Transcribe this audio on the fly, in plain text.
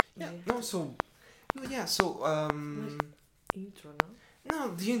Yeah. No. So. No. Yeah. So. Intro, no?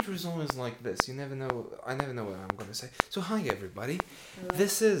 No, the intro is always like this. You never know. I never know what I'm gonna say. So hi everybody. Hello.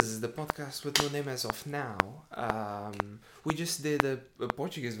 This is the podcast with no name as of now. We just did a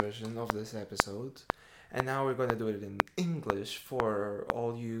Portuguese version of this episode, and now we're gonna do it in English for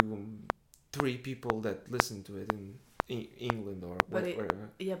all you three people that listen to it in England or wherever.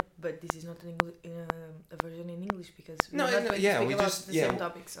 Yeah, but this is not an a version in English because we're No, not no, going to yeah, speak we about just the yeah, same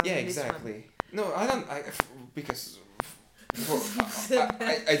topics on yeah, this exactly. No, I don't. Because.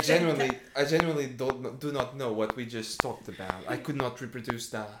 I genuinely do not know what we just talked about. I could not reproduce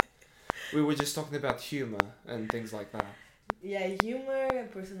that. We were just talking about humor and things like that. Yeah, humor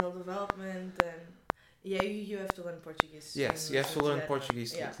and personal development and yeah, you have to learn Portuguese. Yes, to you have to listen learn that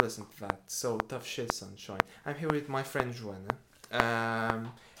Portuguese one. to listen to that. So tough shit, sunshine. I'm here with my friend Joana.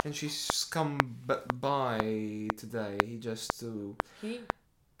 And she's come by today just to. He?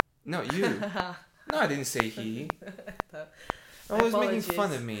 No, you. No, I didn't say he. My Always making apologies.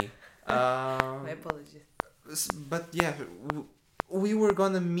 fun of me. My apologies. But yeah, we were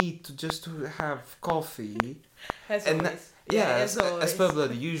gonna meet just to have coffee. As and always. as always. per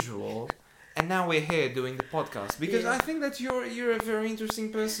the usual. And now we're here doing the podcast because Yeah. I think that you're a very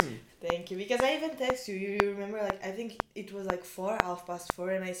interesting person. Thank you. Because I even text you. You remember, like, I think it was like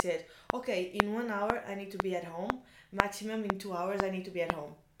 4:30, and I said, okay, in 1 hour I need to be at home. Maximum in 2 hours I need to be at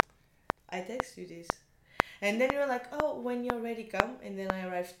home. I text you this. And then you're like, oh, when you're ready, come. And then I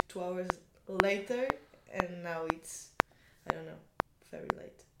arrived 2 hours later, and now it's, I don't know, very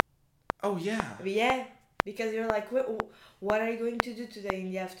late. Oh, yeah. But yeah, because you're like, what are you going to do today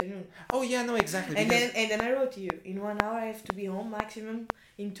in the afternoon? Oh, yeah, no, exactly. And then I wrote to you, in 1 hour I have to be home, maximum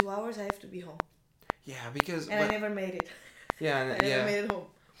in 2 hours I have to be home. Yeah, because... And I never made it. Yeah, I never made it home.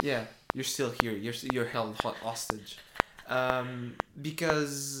 Yeah, you're still here. You're held hostage.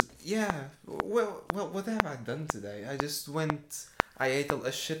 Because, yeah, well, what have I done today? I just went... I ate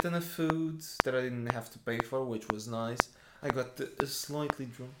a shit ton of food that I didn't have to pay for, which was nice. I got slightly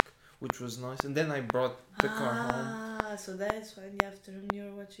drunk, which was nice. And then I brought the car home. So that's why in the afternoon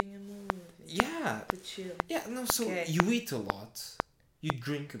you're watching a movie. Yeah. To chill. Yeah, no, so Okay. you eat a lot, you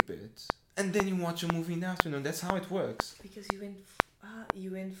drink a bit, and then you watch a movie in the afternoon. That's how it works. Because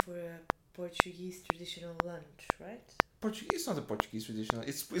you went for a Portuguese traditional lunch, right? It's not a Portuguese traditional.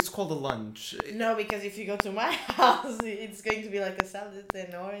 It's called a lunch. No, because if you go to my house, it's going to be like a salad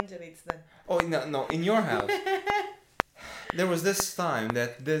and orange, and it's done. Oh no! In your house, there was this time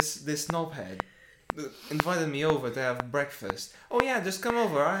that this knobhead invited me over to have breakfast. Oh yeah, just come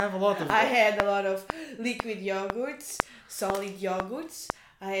over. I have a lot of. I had a lot of liquid yogurts, solid yogurts.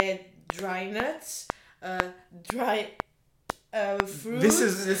 I had dry nuts, dry fruit. This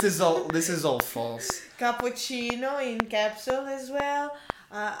is all false. Cappuccino in capsule as well.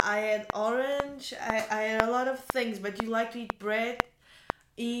 I had orange. I had a lot of things, but you like to eat bread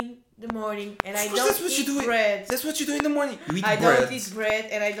in the morning, and I don't eat bread. That's what you do in the morning. You eat I bread. don't eat bread,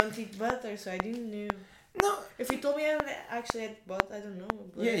 and I don't eat butter, so I didn't know. No. If you told me I actually had bought, I don't know.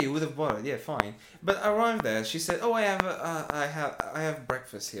 Yeah, you would have bought it. Yeah, fine. But I arrived there. She said, "Oh, I have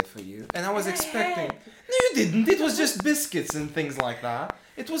breakfast here for you," and I was expecting. No, you didn't. It was just biscuits and things like that.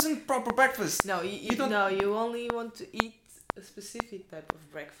 It wasn't proper breakfast. No, you don't. No, you only want to eat a specific type of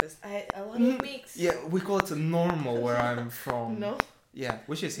breakfast. I had a lot of mix. Yeah, we call it a normal where I'm from. No. Yeah,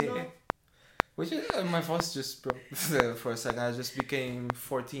 which is here. No. Which is my voice just broke for a second. I just became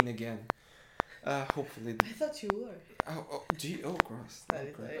 14 again. Hopefully. I thought you were. Oh, gee, oh, gross.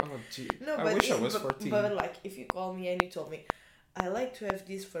 Oh, gee. No, I but wish I was 14. But like, if you call me and you told me, I like to have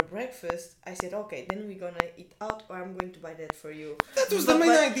this for breakfast, I said, okay, then we're gonna eat out, or I'm going to buy that for you. That was the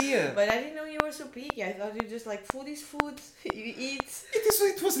main idea. But I didn't know you were so picky. I thought you just like, food is food. You eat.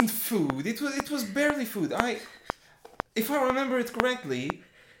 It wasn't food. It was barely food. If I remember it correctly,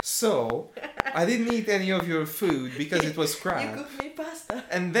 so I didn't eat any of your food because it was crap. You cooked me pasta.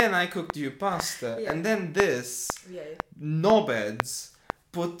 And then I cooked you pasta. Yeah. And then this knobheads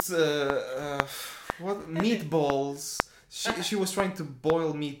put what meatballs. She was trying to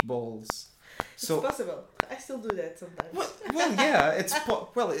boil meatballs. So it's possible. I still do that sometimes. Well, yeah, it's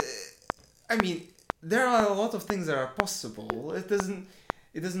I mean, there are a lot of things that are possible. It doesn't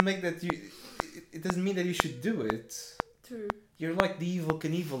make that you. It doesn't mean that you should do it. True. You're like the evil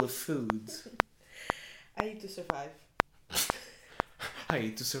Knievel of food. I need to survive. I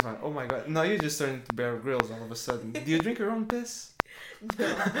need to survive. Oh my god! Now you're just turning into Bear Grylls all of a sudden. Do you drink your own piss? No.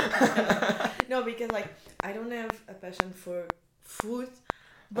 No, because like I don't have a passion for food,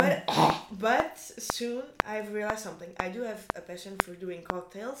 but soon I've realized something. I do have a passion for doing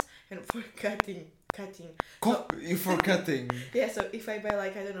cocktails and for cutting cutting. For cutting. Yeah, so if I buy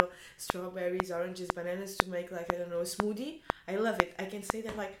like, I don't know, strawberries, oranges, bananas to make like, I don't know, a smoothie, I love it. I can say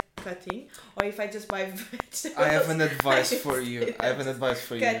that like cutting. Or if I just buy vegetables. I have an advice for you. I have an advice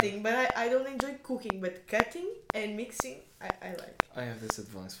for you. Cutting, but I don't enjoy cooking, but cutting and mixing, I like. I have this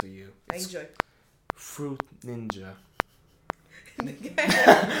advice for you. I enjoy. Fruit Ninja.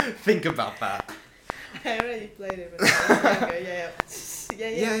 Think about that. I already played it when I was younger.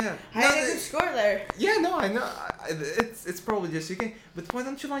 Yeah. I had a good score there. Yeah, no, I know. It's probably just you can. But why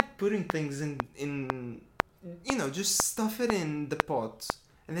don't you like putting things in you know, just stuff it in the pot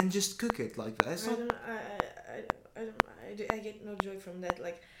and then just cook it like that. It's not... I get no joy from that.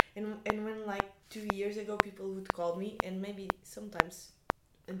 Like, and when like 2 years ago people would call me, and maybe sometimes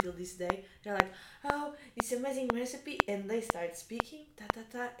until this day, they're like, oh, this amazing recipe, and they start speaking,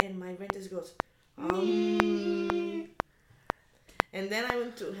 and my brain just goes, and then I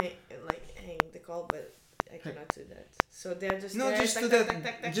want to hang the call, but I cannot do that. So they're just no, there, just do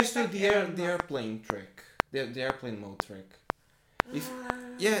that. Just do the airplane trick, the airplane mode trick. If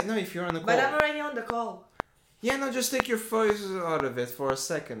you're on the call. But I'm already on the call. Yeah, no, just take your voice out of it for a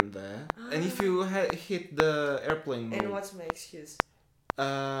second there, and if you hit the airplane mode. And what's my excuse?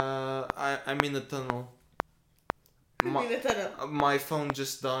 I'm in a tunnel. In a tunnel. My phone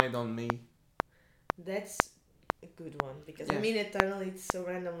just died on me. That's a good one, because I'm in a tunnel. It's so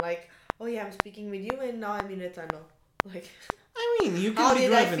random. Like, oh yeah, I'm speaking with you, and now I'm in a tunnel. Like, I mean, you can be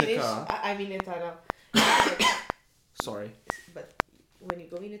driving the car. I'm in a tunnel. Sorry. But when you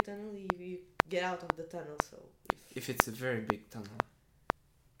go in a tunnel, you get out of the tunnel. So if it's a very big tunnel.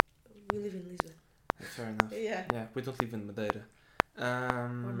 We live in Lisbon. Fair enough. Yeah. Yeah, we don't live in Madeira.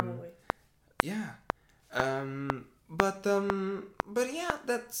 Or Norway. Yeah. But yeah,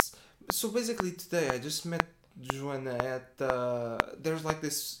 that's... So basically today I just met Joana at... there's like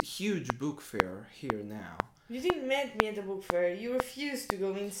this huge book fair here now. You didn't meet me at the book fair. You refused to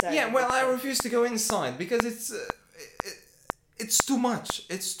go inside. Yeah, well, I refuse to go inside because it's too much.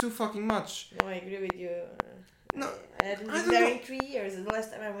 It's too fucking much. No, I agree with you. No, I hadn't been there in 3 years. The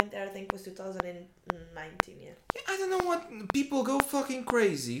last time I went there, I think, was 2019. Yeah. I don't know what people go fucking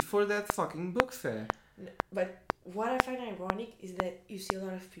crazy for that fucking book fair. No, but what I find ironic is that you see a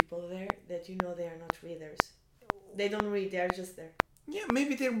lot of people there that you know they are not readers. They don't read. They are just there. Yeah,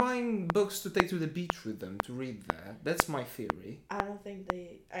 maybe they're buying books to take to the beach with them to read that. That's my theory. I don't think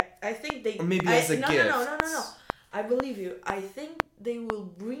they... I think they... Or maybe as a gift. No. I believe you. I think they will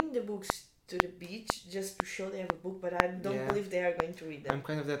bring the books to the beach just to show they have a book, but I don't believe they are going to read them. I'm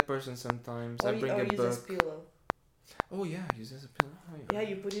kind of that person sometimes. I bring a use book. as pillow. Oh yeah, use as a pillow. Oh, yeah,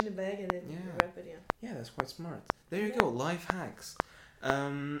 you put it in a bag and then you wrap it. Yeah, that's quite smart. There you go, life hacks.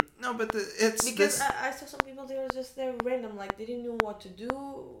 No, but it's because I saw some people, they were just there random, like they didn't know what to do,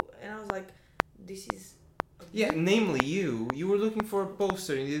 and I was like, this is namely you were looking for a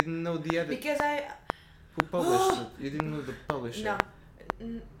poster and you didn't know the editor. Because who published it? You didn't know the publisher. No,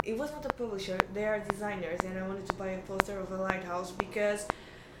 it was not a publisher, they are designers, and I wanted to buy a poster of a lighthouse because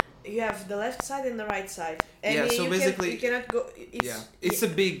you have the left side and the right side, and so basically you cannot go. It's a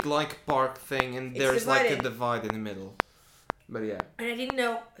big like park thing, and there's like a divide in the middle. But yeah. And I didn't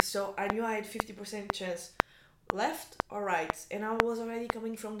know, so I knew I had 50% chance, left or right, and I was already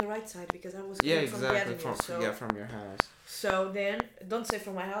coming from the right side because I was coming from the avenue. From your house. So then, don't say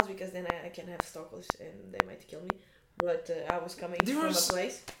from my house because then I can have stalkers and they might kill me. But I was coming from a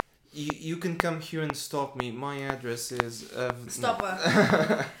place. You can come here and stop me. My address is...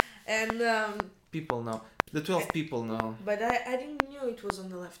 Stopper. And... people know. The 12 people know. But I didn't know it was on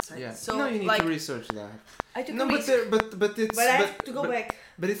the left side. Yeah. So, no, you need to research that. I took a risk. But I have to go back.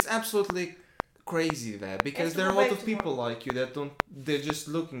 But it's absolutely crazy that because there are a lot of people like you that don't. They're just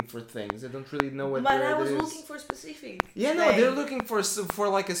looking for things. They don't really know what. But I was looking for specific. Yeah, no, they're looking for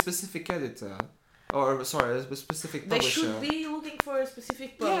like a specific editor. Or sorry, a specific publisher. They should be looking for a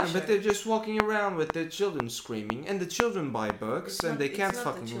specific publisher. Yeah, but they're just walking around with their children screaming, and the children buy books, and they can't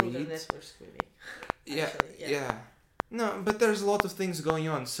fucking read. It's not the children that were screaming. Yeah. No, but there's a lot of things going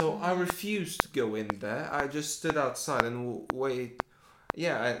on, so I refused to go in there. I just stood outside and wait.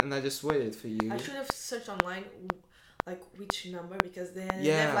 Yeah, and I just waited for you. I should have searched online, like which number, because they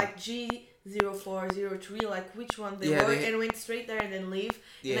have like G0403, like which one they were, and went straight there and then leave.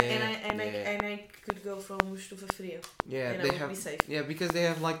 Yeah, and I could go from Stufa Frio. Yeah, and they I would have. Be safe. Yeah, because they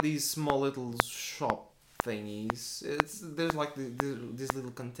have like these small little shop thingies. There's like these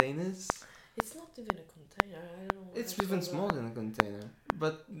little containers. It's not even a container. I don't know. It's even smaller than a container.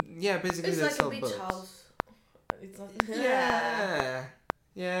 But yeah, basically it's they like sell a beach books. house. It's not.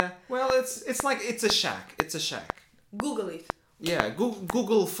 Yeah. Well, it's like it's a shack. It's a shack. Google it. Yeah,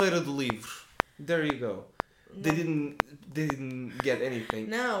 Google Feira de Livro. There you go. No. They didn't get anything.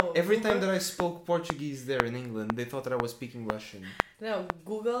 No. Every Google, time that I spoke Portuguese there in England, they thought that I was speaking Russian. No,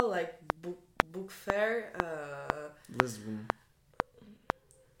 Google like book fair. Lisbon.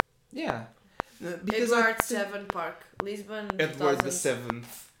 Yeah. Because Edward Seven Park, Lisbon. Edward 2000. the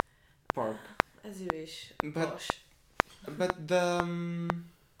Seventh Park. As you wish. But- Posh. But the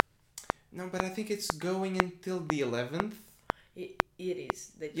no, but I think it's going until the 11th. It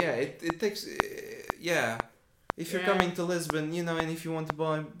is. That Yeah, it takes yeah. If you're Yeah. coming to Lisbon, you know, and if you want to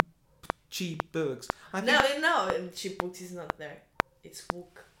buy cheap books, I think. No, cheap books is not there. It's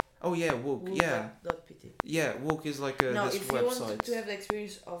Wook. Oh yeah, Wook. Yeah, .pt. yeah. Wook is like No, this if you website. want to have the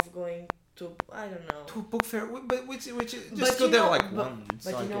experience of going to, I don't know. To a book fair, but which just But go you there know- like but- once.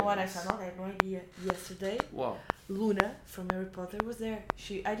 But you know what I found out? I had no idea yesterday. Wow. Luna from Harry Potter was there.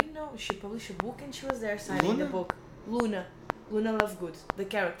 I didn't know she published a book and she was there signing Luna? the book. Luna Lovegood, the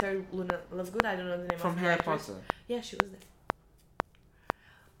character Luna Lovegood. I don't know the name From of Harry the actress. Potter. Yeah, she was there.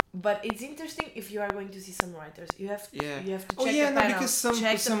 But it's interesting if you are going to see some writers. You have to Yeah. check Oh the yeah, no, panel. because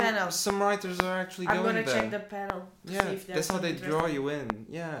check the panel. some writers are actually I'm going gonna there. check the panel. To Yeah, see if that's how they draw you in.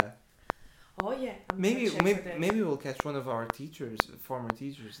 Yeah. Oh yeah. I'm Maybe gonna check for that. maybe we'll catch one of our teachers, former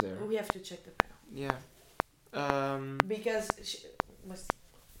teachers there. We have to check the panel Yeah. because she must.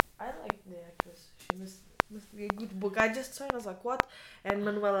 I like the actress. She must be a good book. I just saw it. I was like, what? And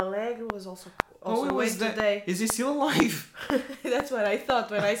Manuel Alegre was also Oh, it away was that. today. Is he still alive? That's what I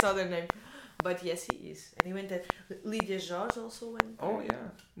thought when I saw the name. But yes, he is. And he went at Lydia Jorge also went. Oh yeah,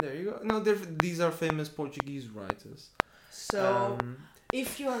 there you go. No, these are famous Portuguese writers. So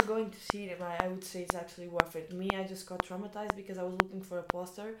if you are going to see them, I would say it's actually worth it. Me, I just got traumatized because I was looking for a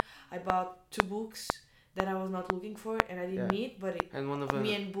poster. I bought 2 books that I was not looking for and I didn't Yeah. need, but and one of them,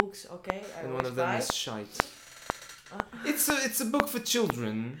 me and books, okay. I and one always of them buy. is shite. Uh, It's a book for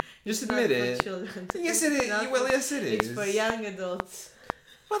children. Just it's not admit for it. children. Yes, it It's is. not Well, for- yes, it is. It's for young adults.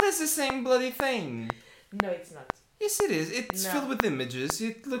 Well, that's the same bloody thing. No, it's not. Yes, it is. It's No. filled with images.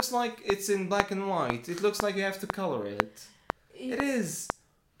 It looks like it's in black and white. It looks like you have to color it. It is.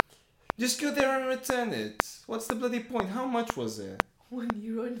 Just go there and return it. What's the bloody point? How much was it?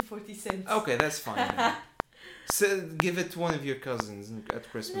 €1.40. Okay, that's fine. then. So give it to one of your cousins at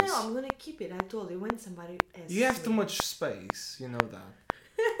Christmas. No, I'm gonna keep it. I told you when somebody asks You have me. too much space. You know that.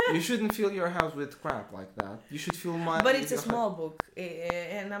 You shouldn't fill your house with crap like that. You should fill my. But it's a small book,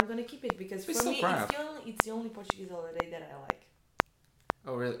 and I'm gonna keep it because It's for still me, crap. it's the only Portuguese holiday that I like.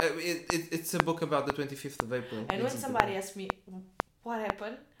 Oh really? It's a book about the 25th of April. And when It's somebody asks me what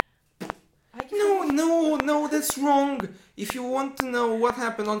happened, I give No, that's wrong. If you want to know what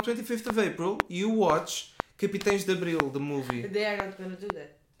happened on 25th of April, you watch Capitães de Abril, the movie, They are not gonna do that.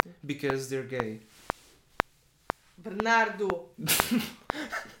 because they're gay. Bernardo.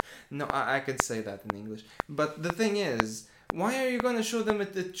 No, I can say that in English. But the thing is, why are you going to show them a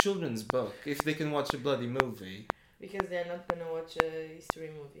children's book if they can watch a bloody movie? Because they're not gonna watch a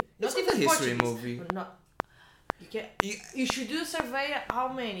history movie. It's not even a history Portuguese. movie. Not. You can. You, You should do a survey.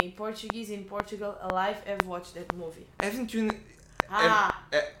 How many Portuguese in Portugal alive have watched that movie? haven't you... Ah,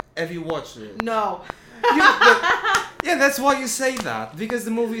 Have you watched it? no. Yeah, that's why you say that. Because the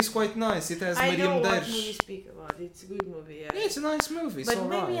movie is quite nice. It has I know Miriam what Dash. movie you speak about. It's a good movie. Yeah. Yeah, it's a nice movie. But It's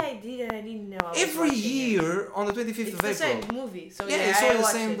maybe alright. I did and I didn't know. I was Every watching it. year on the 25th It's of the April. same movie. So Yeah, yeah, it's I all the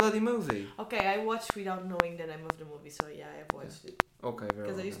watched same it. bloody movie. Okay, I watched without knowing the name of the movie. So yeah, I've watched it Okay, very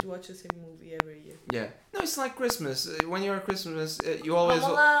because I well. used to watch the same movie every year. Yeah. No, it's like Christmas. When you're at Christmas, you always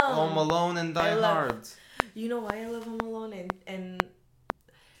Home Alone. Home Alone and Die I love- Hard. You know why I love Home Alone and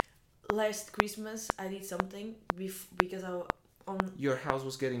last Christmas I did something because I on Your house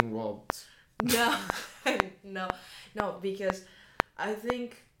was getting robbed. no because I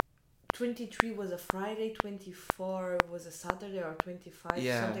think 23 was a Friday, 24 was a Saturday or 25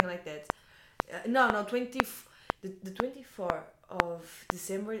 Yeah. something like that. No the 24 of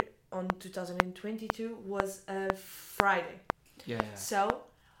December on 2022 was a Friday. Yeah. So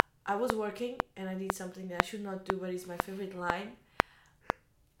I was working and I did something that I should not do, but it's my favorite line.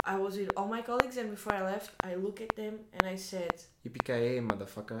 I was with all my colleagues and before I left, I looked at them and I said, Yippee-ki-yay,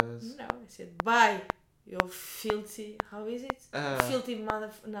 motherfuckers. no, I said, bye, you filthy, how is it? Filthy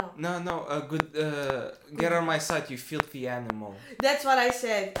no. No, good, get on my side, you filthy animal. That's what I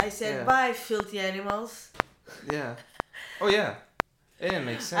said. I said, Yeah. bye, filthy animals. Yeah. Oh, yeah. It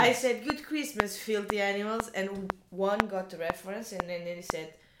makes sense. I said, good Christmas, filthy animals. And one got the reference and then he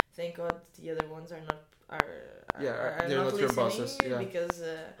said, thank God the other ones are not they're not your listening bosses. Yeah. because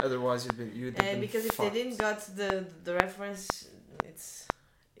Otherwise, you'd and been because if fucked. they didn't got the reference,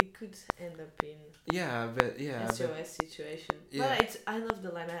 it could end up in Yeah, but yeah, but, SOS situation. yeah. But I love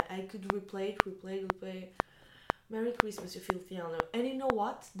the line. I could replay it. Merry Christmas, you filthy animal. And you know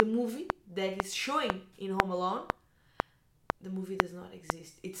what? The movie that is showing in Home Alone, the movie does not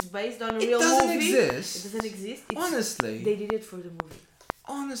exist. It's based on a real movie. It doesn't exist. Honestly. They did it for the movie.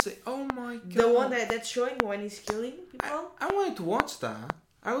 Honestly, oh my god. The one that's showing when he's killing people. I wanted to watch that.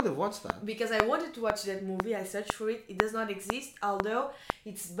 I would have watched that. Because I wanted to watch that movie. I searched for it. It does not exist, although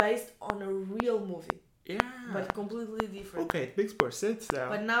it's based on a real movie. Yeah. But completely different. Okay, it makes more sense now.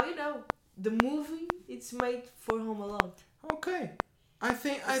 But now you know. The movie, it's made for Home Alone. Okay.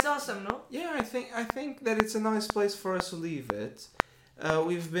 It's awesome, no? Yeah, I think that it's a nice place for us to leave it.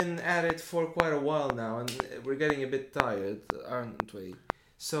 We've been at it for quite a while now, and we're getting a bit tired, aren't we?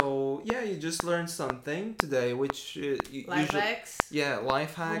 So yeah, you just learned something today, which Life hacks. Yeah,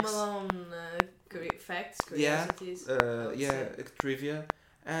 life hacks. Home Alone facts, curiosities. Trivia,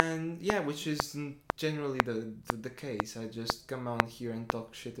 and yeah, which is generally the case. I just come on here and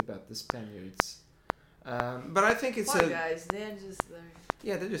talk shit about the Spaniards. But I think it's Poor guys, they're just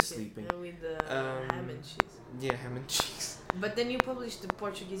they're just sleeping. With the ham and cheese. Yeah, ham and cheese. But then you publish the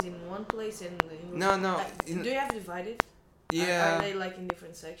Portuguese in one place and No. do you have divided? Yeah. Are they like in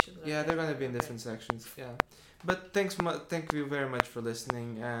different sections? Yeah, they're gonna be in different sections. Yeah. But thank you very much for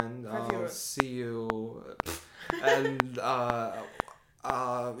listening, and I'll see you. And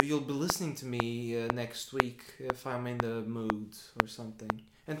you'll be listening to me next week if I'm in the mood or something.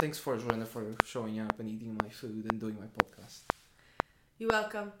 And thanks for Joana for showing up and eating my food and doing my podcast. You're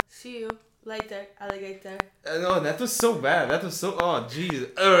welcome. See you later, alligator. No, that was so bad. That was so. Oh, jeez.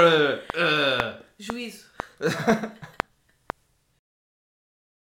 Juízo.